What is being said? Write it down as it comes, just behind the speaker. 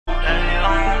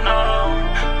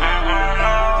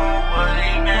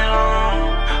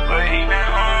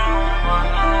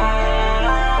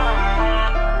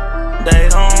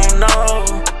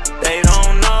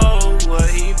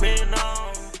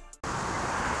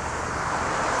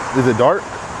Is it dark?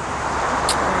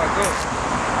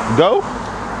 Go?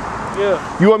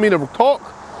 Yeah. You want me to talk?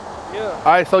 Yeah. All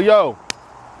right, so yo,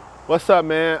 what's up,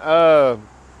 man?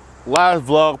 Last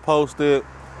vlog posted.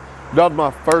 That was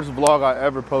my first vlog I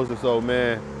ever posted, so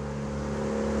man.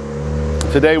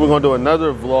 Today we're gonna do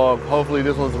another vlog. Hopefully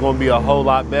this one's gonna be a whole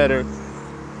lot better.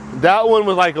 That one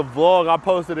was like a vlog I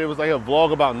posted. It was like a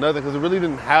vlog about nothing because it really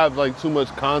didn't have like too much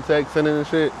context in it and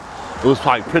shit. It was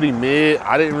like pretty mid.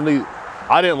 I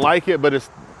didn't like it, but it's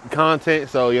content,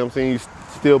 so you know what I'm saying? You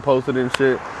still posted and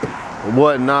shit and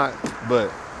whatnot.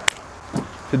 But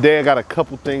today I got a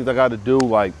couple things I gotta do,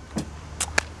 like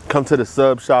come to the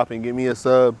sub shop and get me a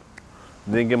sub,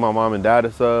 then get my mom and dad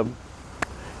a sub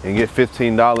and get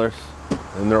 $15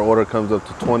 and their order comes up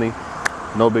to 20.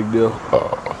 No big deal.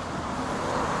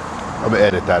 I'm gonna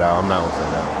edit that out. I'm not gonna say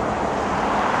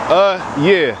that.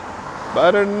 Yeah. But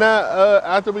other than that,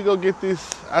 after we go get this,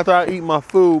 after I eat my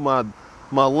food, my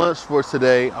lunch for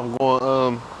today, I'm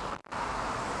going,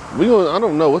 I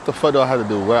don't know what the fuck do I have to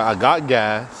do. Well, I got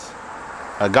gas,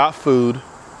 I got food.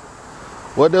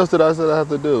 What else did I say I have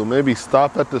to do? Maybe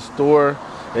stop at the store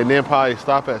and then probably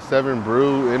stop at 7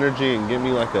 Brew Energy and get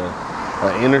me like an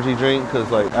energy drink.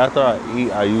 Cause like after I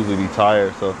eat, I usually be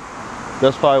tired. So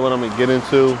that's probably what I'm gonna get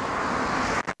into.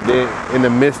 Then in the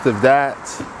midst of that,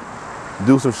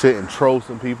 do some shit and troll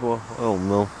some people. I don't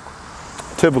know.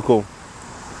 Typical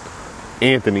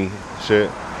Anthony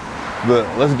shit. But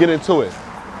let's get into it.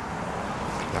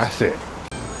 That's it.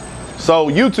 So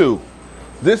YouTube,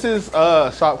 this is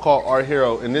a shop called Art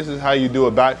Hero, and this is how you do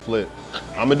a backflip.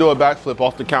 I'm gonna do a backflip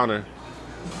off the counter.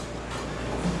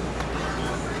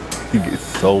 You get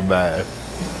so mad.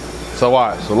 So all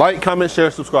right, so like, comment,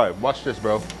 share, subscribe. Watch this,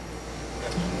 bro.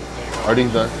 Are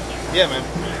these done? Yeah, man.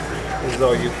 This is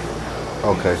all you.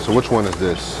 Okay, so which one is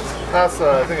this? That's,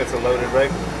 I think it's a loaded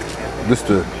rig. This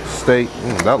the steak.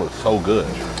 That looks so good.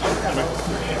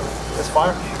 It's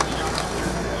fire.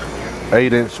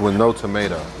 8-inch with no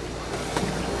tomato.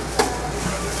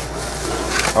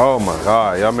 Oh my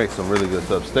God, y'all make some really good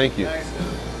subs. Thank you.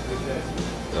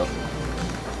 Yep.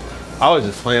 I was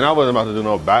just playing. I wasn't about to do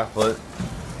no backflip.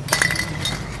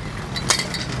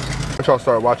 Once y'all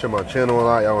start watching my channel a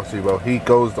lot, y'all want to see, bro. He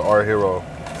goes to Art Hero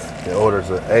and orders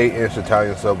an 8-inch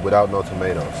Italian sub without no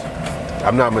tomatoes.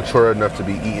 I'm not mature enough to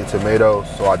be eating tomatoes,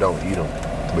 so I don't eat them.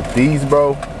 But these,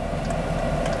 bro.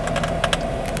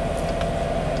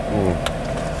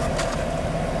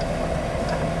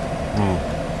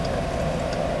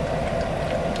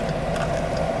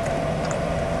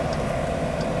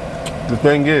 The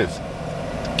thing is,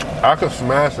 I could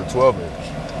smash a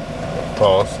 12-inch.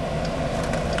 Pause.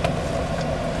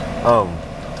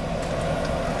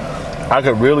 I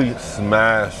could really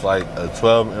smash like a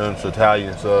 12-inch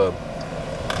Italian sub.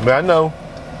 But I know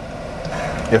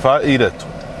if I eat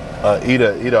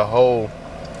a whole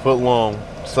foot-long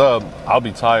sub, I'll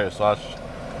be tired. So I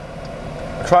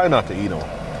try not to eat them.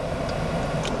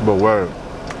 But word,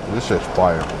 this shit's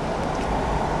fire.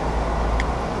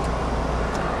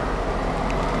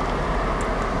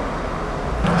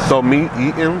 So me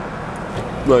eating,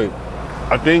 like,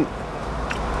 I think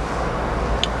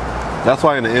that's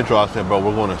why in the intro I said, bro,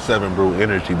 we're going to 7 Brew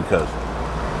Energy because,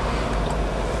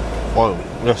 well,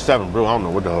 there's 7 Brew, I don't know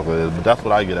what the hell it is, but that's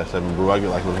what I get at 7 Brew. I get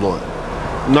like this little,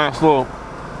 nice little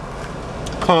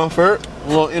comfort, a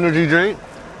little energy drink.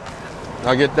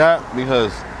 I get that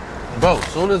because, bro, as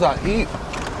soon as I eat,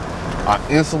 I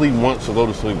instantly want to go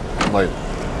to sleep. Like,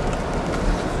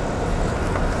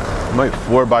 I'm like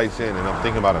 4 bites in and I'm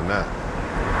thinking about a nap.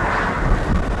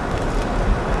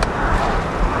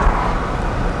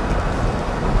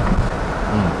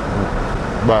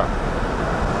 But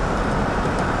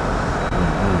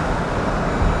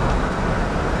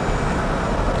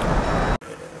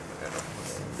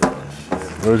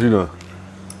what you doing?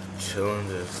 Chilling,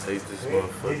 just take this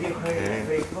motherfucking can.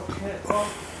 Oh,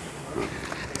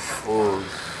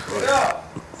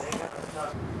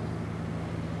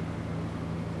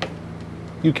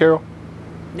 You Carol?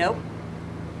 Nope.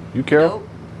 You Carol? Nope.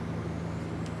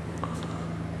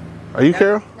 Are you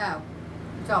Carol? No.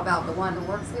 You talk about the one that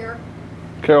works here?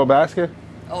 Carol Baskin?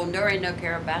 Oh, there ain't no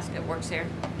Carol Basket works here.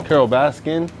 Carol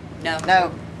Baskin? No.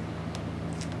 No.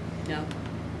 No.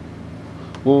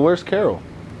 Well, where's Carol?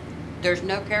 There's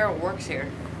no Carol works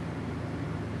here.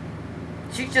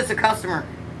 She's just a customer.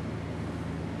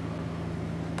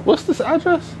 What's this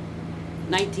address?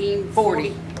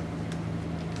 1940.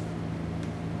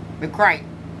 McCray.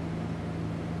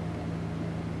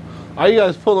 Are you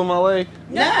guys pulling my leg?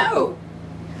 No.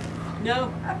 No.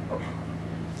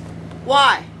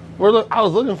 Why? I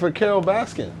was looking for Carol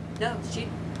Baskin. No, she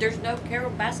There's no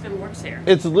Carol Baskin works here.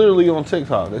 It's literally on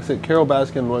TikTok. They said Carol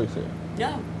Baskin works here.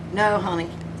 No. No, honey.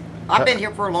 I've been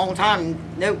here for a long time.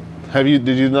 Nope. Did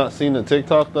you not seen the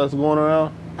TikTok that's going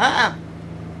around? Uh-uh.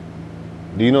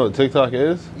 Do you know what TikTok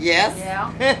is? Yes.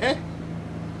 Yeah.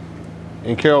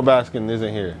 And Carol Baskin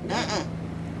isn't here. Uh-uh.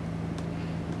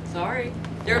 Sorry.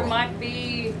 There might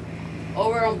be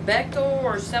over on Bechtel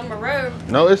or Selma Road.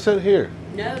 No, it said here.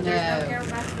 No, there's no No. Carol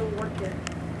Baskin work here.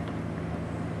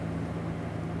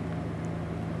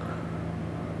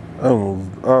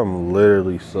 I'm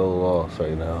literally so lost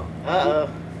right now. Uh-oh.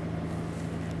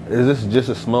 Is this just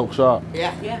a smoke shop?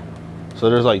 Yeah. Yeah. So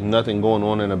there's like nothing going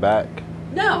on in the back?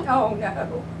 No. Oh,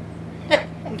 no.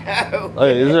 No.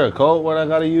 Hey, is there a code word I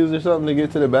gotta use or something to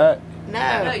get to the back?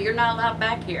 No, No. you're not allowed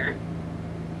back here.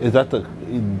 Is that's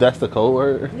the code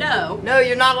word? No. No,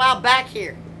 you're not allowed back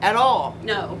here at all.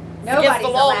 No. Against Nobody's the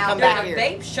law to allowed come There's back a here.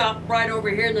 vape shop right over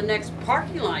here in the next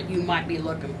parking lot you might be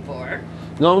looking for.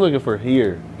 No, I'm looking for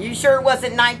here. You sure it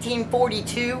wasn't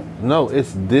 1942? No,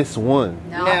 it's this one.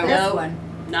 No, No. this No. one.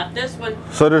 Not this one.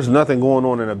 So there's nothing going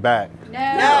on in the back.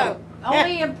 No. No.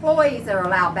 Only employees are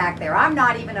allowed back there. I'm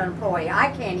not even an employee. I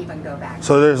can't even go back.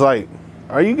 So there's like,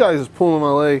 are you guys just pulling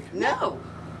my leg? No.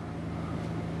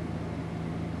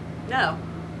 No.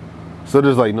 So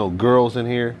there's like no girls in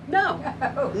here? No.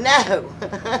 No.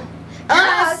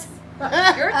 Us.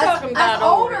 You're talking about us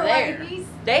over older there. ladies.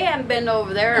 They haven't been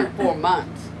over there in 4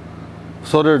 months.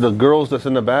 So they're the girls that's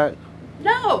in the back?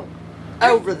 No.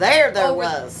 Over there Over-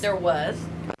 was. There was.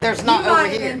 There's You not over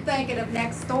might have here. been thinking of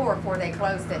next door before they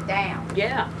closed it down.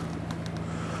 Yeah.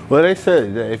 Well, they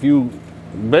said that if you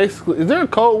basically, is there a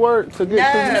code word to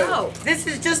get to No. No. This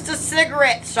is just a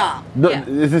cigarette shop. Yeah.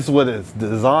 Is this what it's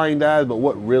designed as? But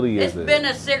what really is It's it? been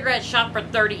a cigarette shop for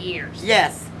 30 years.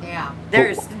 Yes. Yeah.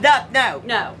 There's no.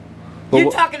 No. But You're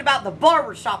what- talking about the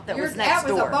barber shop that was next that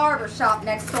was door. a barber shop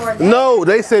next door. No,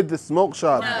 they said the smoke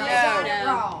shop. No. They got it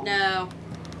No. wrong. No.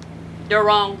 They're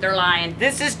wrong. They're lying.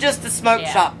 This is just a smoke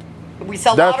Yeah. shop. We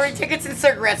sell That's- lottery tickets and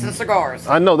cigarettes and cigars.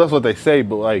 I know that's what they say,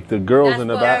 but like the girls That's in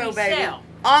the what back. we No, baby. sell.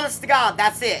 Honest to God,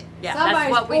 that's it. Yeah, Somebody's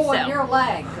that's what we pulling sell. your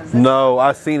leg. 'cause it's- No,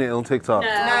 I seen it on TikTok.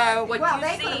 No. What Well, you they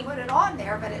could see? have put it on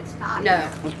there, but it's not. No.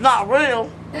 It's not real.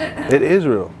 It is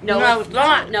real. No, No, it's it's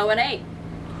not. not. No, it ain't.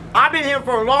 I've been here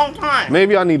for a long time.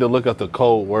 Maybe I need to look up the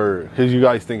code word because you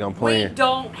guys think I'm We playing.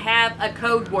 don't have a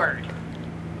code word.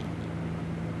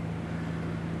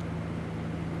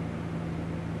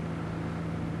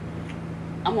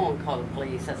 I'm gonna call the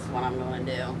police. That's what I'm gonna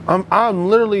do. I'm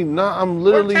literally not. I'm We're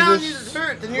literally telling you just. the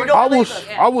truth, and you I don't will. believe us.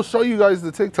 I will show you guys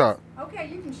the TikTok. Okay,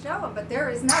 you can show them, but there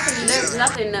is nothing.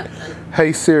 There's here. nothing.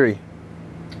 Hey Siri,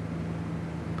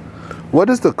 what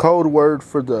is the code word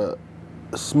for the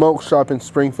smoke shop in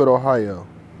Springfield, Ohio?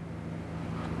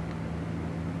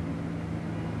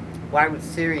 Why would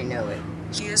Siri know it?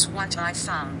 Here's what I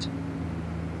found.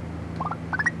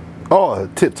 Oh,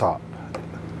 Tip Top.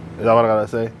 Is that what I gotta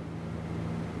say?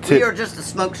 We are just a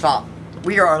smoke shop.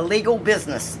 We are a legal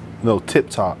business. No, Tip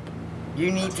Top.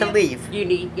 You need to leave. You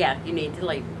need. Yeah, you need to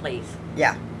leave, please.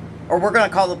 Yeah. Or we're going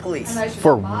to call the police. Unless you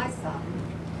For- buy something.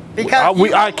 Because I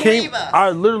you came. believe us. I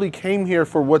literally came here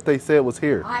for what they said was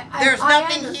here. There's There's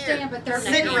nothing understand, here. but there's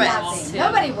Cigarettes. nothing.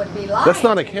 Nobody would be lying. That's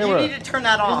not a to you. You camera. need to turn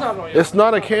that off. It's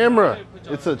not a camera.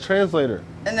 It's a translator.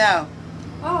 No.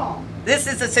 Oh, This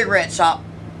is a cigarette shop.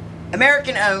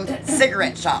 American owned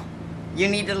cigarette shop. You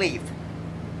need to leave.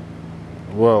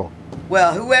 Well,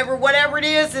 Well, whatever it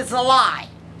is, it's a lie.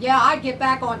 yeah. I'd get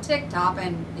back on TikTok,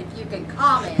 and if you can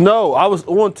comment. no, I was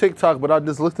on TikTok, but I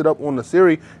just looked it up on the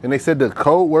Siri, and they said the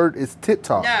code word is Tip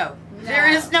Top. No. There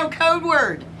is no code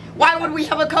word. Why would we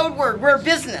have a code word? We're a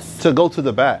business. To go to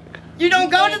the back. You don't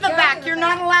go to can't the go back. to the You're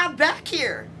back. not allowed back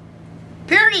here.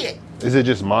 Period. Is it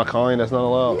just my kind that's not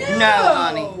allowed? No,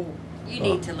 honey. You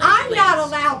need to leave. I'm please. not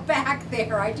allowed back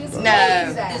there. I just No. told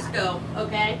you that. Just go,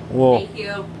 okay? Well- Thank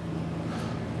you.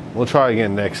 We'll try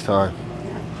again next time.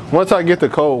 Once I get the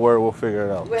code word, we'll figure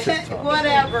it out. Tip Top.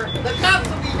 Whatever. The cops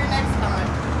will be here next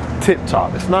time. Tip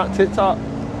Top. It's not Tip Top.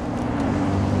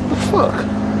 The fuck? Right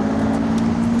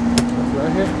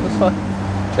here. That's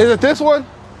fine. Is it this one?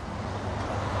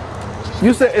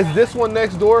 You said is this one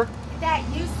next door? That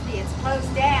used to be. It's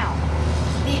closed down.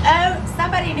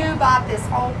 Somebody new bought this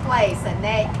whole place, and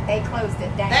they closed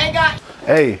it down. They got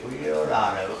Hey,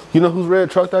 you know whose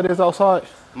red truck that is outside?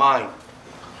 Mine.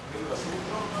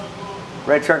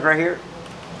 Red truck right here?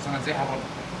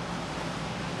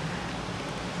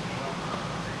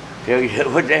 Yeah,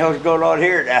 what the hell's going on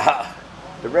here now?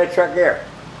 The red truck there.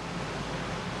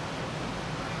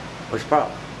 What's the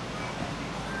problem?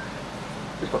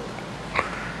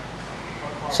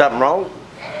 Something wrong?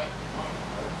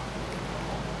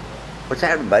 What's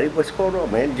happening, buddy? What's going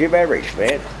on, man? Jim Everett,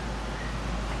 man.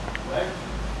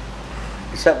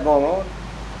 Is something going on?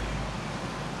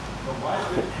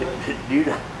 Do you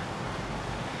know?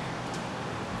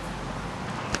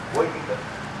 What you got?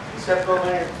 Is something going on?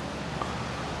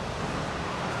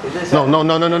 Is this No, no,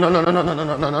 no, no, no, no, no, no, no, no,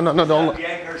 no, no, no, no, don't.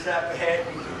 Yank or something ahead?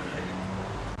 You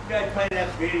guys play that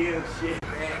video shit,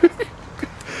 man.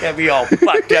 Got me all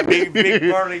fucked up, big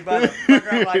burly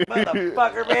motherfucker. I'm like,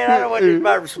 motherfucker, man, I don't want this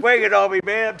mother swinging on me,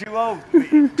 man. I'm too old.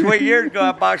 20 years ago,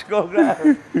 I boxed gold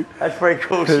gloves. That's pretty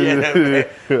cool shit, man.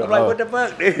 I'm like, what the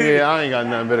fuck, dude? Yeah, I ain't got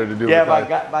nothing better to do. Yeah, with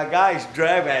that. my guy's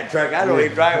driving that truck. I don't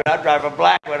even drive it. I drive a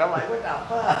black one. I'm like, what the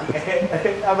fuck?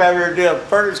 I'm over here doing a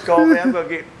furnace call, man. I'm going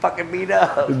to get fucking beat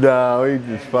up. No, he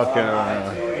just fucking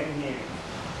around.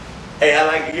 Hey, I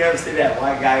like, you ever see that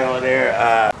white guy on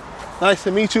there? Nice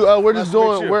to meet you. We're just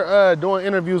doing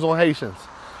interviews on Haitians.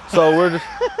 So we're just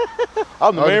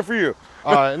I'm the man for you.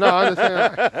 all right, no, I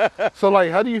understand. So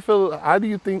like how do you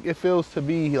think it feels to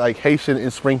be like Haitian in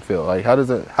Springfield? Like how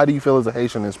do you feel as a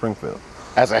Haitian in Springfield?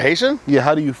 As a Haitian? Yeah,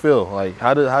 how do you feel? Like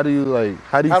how do you I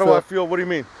feel? What do you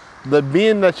mean? The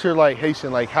being that you're like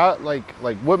Haitian, like how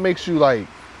what made you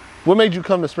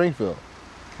come to Springfield?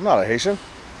 I'm not a Haitian.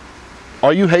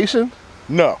 Are you Haitian?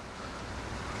 No.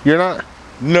 You're not?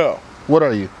 No. What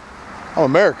are you? I'm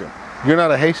American. You're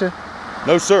not a Haitian?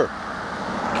 No, sir.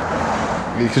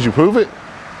 Could you prove it?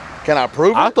 Can I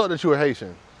prove it? I thought that you were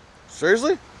Haitian.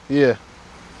 Seriously? Yeah.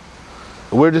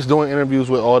 We're just doing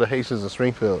interviews with all the Haitians in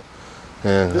Springfield.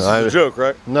 And This is a joke,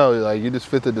 right? No, like you just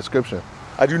fit the description.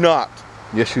 I do not.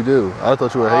 Yes, you do. I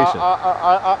thought you were Haitian.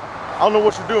 I don't know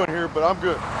what you're doing here, but I'm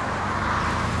good.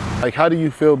 Like, how do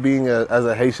you feel being as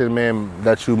a Haitian man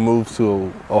that you moved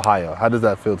to Ohio? How does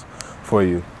that feel for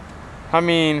you? I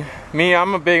mean,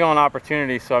 I'm a big on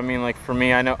opportunity. So I mean, like for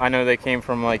me, I know they came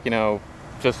from like, you know,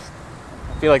 just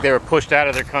I feel like they were pushed out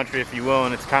of their country, if you will,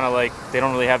 and it's kind of like they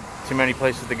don't really have too many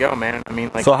places to go, man. I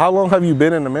mean, like. So how long have you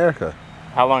been in America?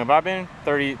 How long have I been?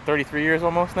 33 years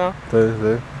almost now.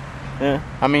 33. Yeah.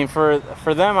 I mean, for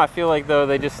them, I feel like though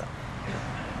they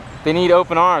need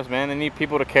open arms, man. They need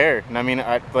people to care. And I mean,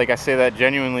 I say that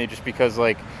genuinely just because,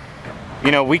 like, you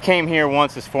know, we came here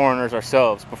once as foreigners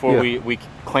ourselves before we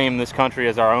claimed this country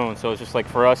as our own. So it's just like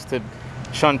for us to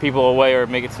shun people away or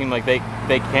make it seem like they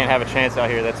can't have a chance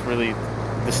out here, that's really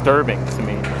disturbing to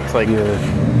me. It's like,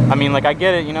 I mean, like I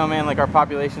get it, you know, man, like our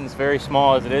population is very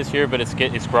small as it is here, but it's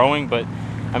growing. But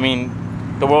I mean,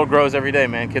 the world grows every day,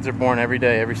 man. Kids are born every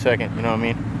day, every second, you know what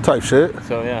I mean? Type shit.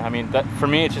 So yeah, I mean, that for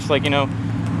me, it's just like, you know,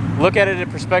 look at it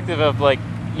in perspective of like,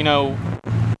 you know,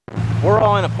 we're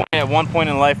all at one point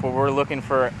in life where we're looking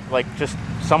for like just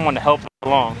someone to help us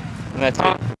along, and that's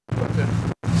it.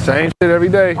 Same shit every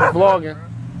day, vlogging.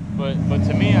 But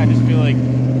to me, I just feel like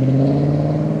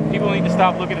people need to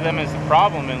stop looking at them as the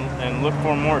problem and look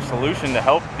for more solution to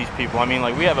help these people. I mean,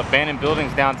 like we have abandoned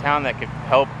buildings downtown that could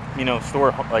help, you know,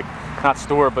 help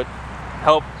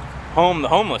home the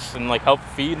homeless and like help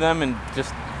feed them and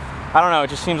just. I don't know, it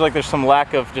just seems like there's some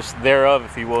lack of just thereof,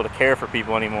 if you will, to care for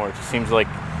people anymore. It just seems like,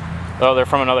 oh, they're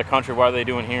from another country, what are they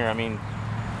doing here? I mean,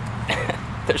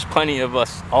 there's plenty of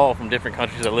us all from different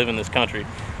countries that live in this country.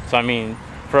 So I mean,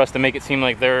 for us to make it seem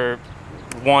like they're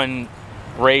one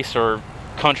race or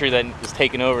country that is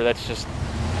taken over, that's just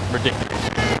ridiculous.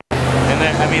 And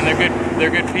they're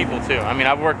good people too. I mean,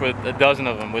 I've worked with a dozen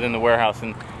of them within the warehouse,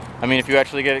 and I mean, if you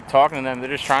actually get talking to them,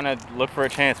 they're just trying to look for a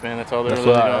chance, man. That's all they're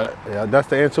really doing. Yeah, that's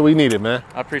the answer we needed, man.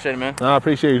 I appreciate it, man. No, I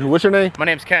appreciate you. What's your name? My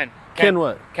name's Ken. Ken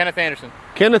what? Kenneth Anderson.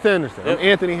 Kenneth Anderson. Yep. I'm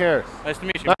Anthony Harris. Nice to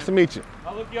meet you. Nice to meet you.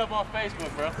 I'll look you up on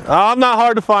Facebook, bro. I'm not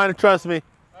hard to find, trust me.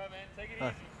 All right, man. Take it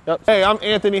easy. Yep. Hey, I'm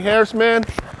Anthony Harris, man.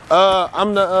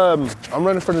 I'm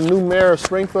running for the new mayor of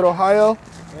Springfield, Ohio.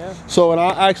 Yeah. So, and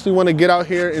I actually want to get out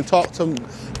here and talk to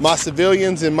my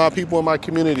civilians and my people in my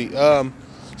community.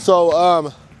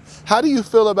 How do you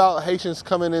feel about Haitians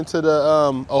coming into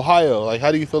the Ohio? Like,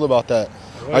 how do you feel about that?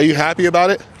 Are you happy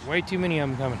about it? Way too many of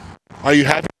them coming. Are you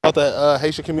happy about the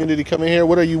Haitian community coming here?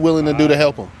 What are you willing to do to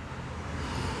help them?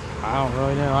 I don't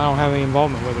really know. I don't have any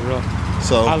involvement with it, really.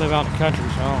 So I live out in the country,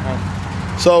 so I don't have.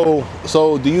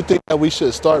 So do you think that we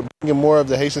should start bringing more of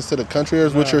the Haitians to the country, or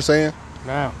is what you're saying?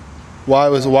 No. Why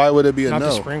would it be a no? Not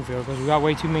to Springfield, because we got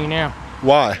way too many now.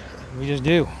 Why? We just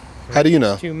do. How do you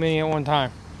know? Too many at one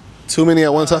time. Too many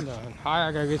at one time?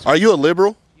 I gotta get some. Are you a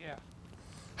liberal? Yeah.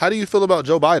 How do you feel about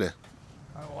Joe Biden?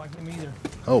 I don't like him either.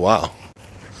 Oh, wow.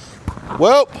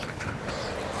 Well,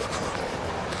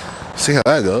 see how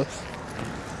that goes.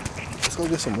 Let's go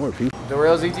get some more people. The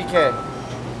Real ZTK.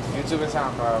 YouTube and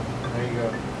SoundCloud. There you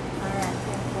go.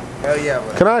 Hell yeah,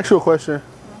 bro. Can I ask you a question?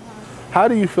 How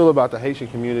do you feel about the Haitian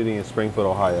community in Springfield,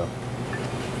 Ohio?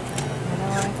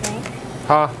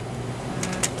 Huh?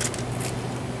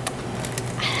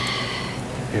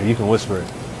 Here, you can whisper it.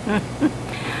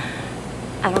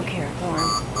 I don't care for them.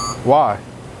 Why?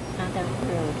 They're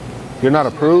rude. You're not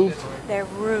approved? They're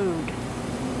rude.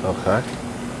 Okay.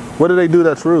 What do they do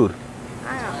that's rude?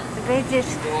 I don't know.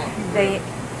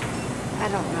 I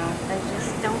don't know. They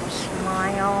just don't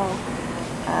smile.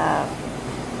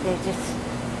 They just,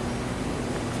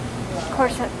 of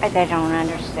course, they don't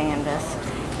understand us,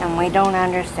 and we don't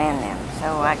understand them.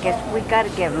 So I guess we got to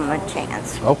give them a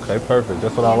chance. Okay, perfect.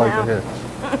 That's what I like to hear.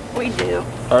 We do.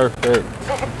 Perfect.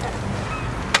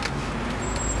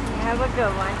 Have a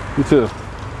good one. You too.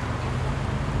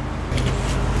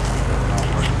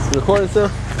 You recording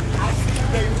still?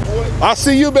 I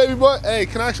see you, baby boy. Hey,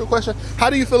 can I ask you a question?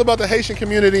 How do you feel about the Haitian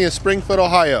community in Springfield,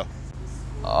 Ohio?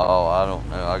 Oh, I don't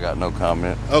know. I got no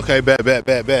comment. Okay, bet.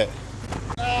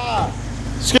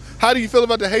 How do you feel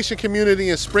about the Haitian community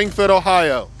in Springfield,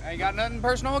 Ohio? I ain't got nothing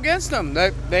personal against them.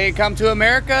 They come to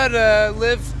America to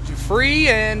live free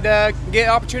and get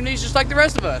opportunities just like the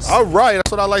rest of us. All right,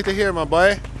 that's what I like to hear, my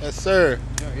boy. Yes, sir.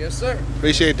 Yes, sir.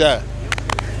 Appreciate that.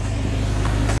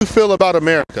 How do you feel about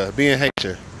America being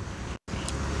Haitian?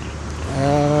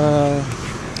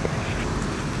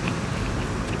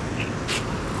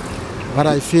 What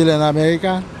I feel in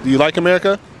America? Do you like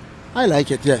America? I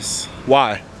like it, yes.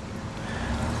 Why?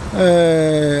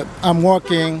 I'm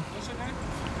working.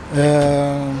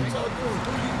 My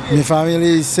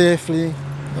family is safely.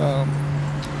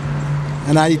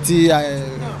 And IT,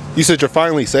 You said you're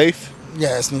finally safe?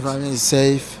 yes, my family is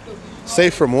safe.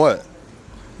 Safe from what?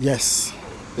 Yes.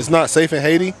 It's not safe in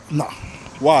Haiti? No.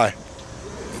 Why?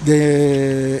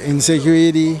 The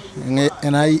insecurity in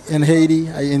Haiti,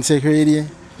 insecurity.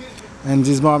 And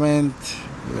this moment,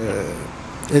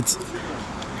 it's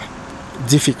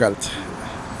difficult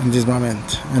in this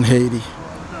moment in Haiti.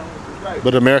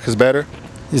 But America's better?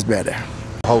 It's better.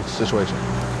 The whole situation.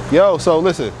 Yo, so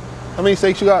listen, how many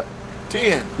steaks you got?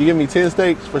 10. You give me 10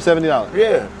 steaks for $70?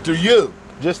 Yeah, to you.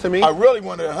 Just to me? I really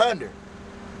wanted 100.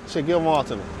 Shit, give them all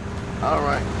to me. All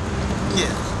right.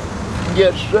 Yes.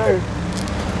 Yes, sir.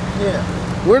 Yeah.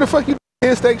 Where the fuck you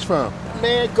 10 steaks from?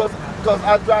 Man, cause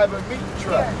I drive a meat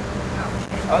truck.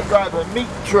 I drive a meat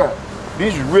truck.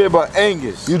 These rib are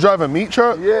Angus. You drive a meat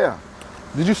truck? Yeah.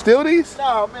 Did you steal these?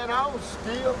 No, man, I don't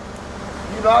steal.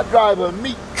 You know, I drive a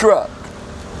meat truck.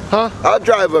 Huh? I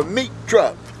drive a meat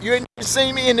truck. You ain't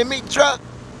seen me in the meat truck?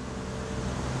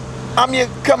 I mean,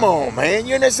 come on, man.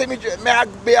 You ain't seen me. Man,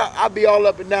 I be all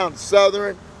up and down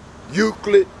Southern,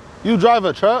 Euclid. You drive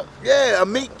a truck? Yeah, a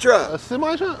meat truck. A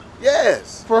semi truck?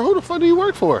 Yes. For who the fuck do you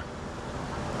work for?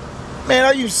 Man,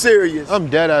 are you serious? I'm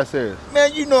dead ass serious.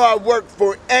 Man, you know I work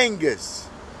for Angus.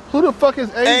 Who the fuck is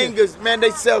Angus? Angus, man,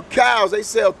 they sell cows. They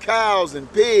sell cows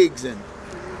and pigs and...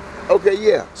 Okay,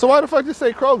 yeah. So why the fuck you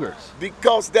say Kroger's?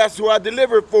 Because that's who I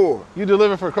deliver for. You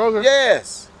deliver for Kroger?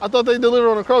 Yes. I thought they delivered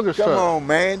on a Kroger's truck. Come on,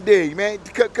 man. There, man.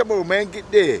 Come on, man. Get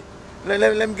there.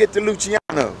 Let me get to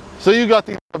Luciano. So you got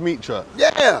these meat trucks?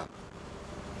 Yeah.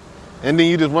 And then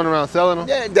you just run around selling them?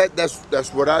 Yeah,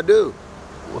 that's what I do.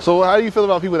 So how do you feel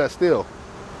about people that steal?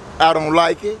 I don't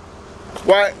like it.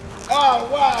 Why? Oh,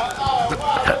 wow. Oh,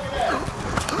 wow.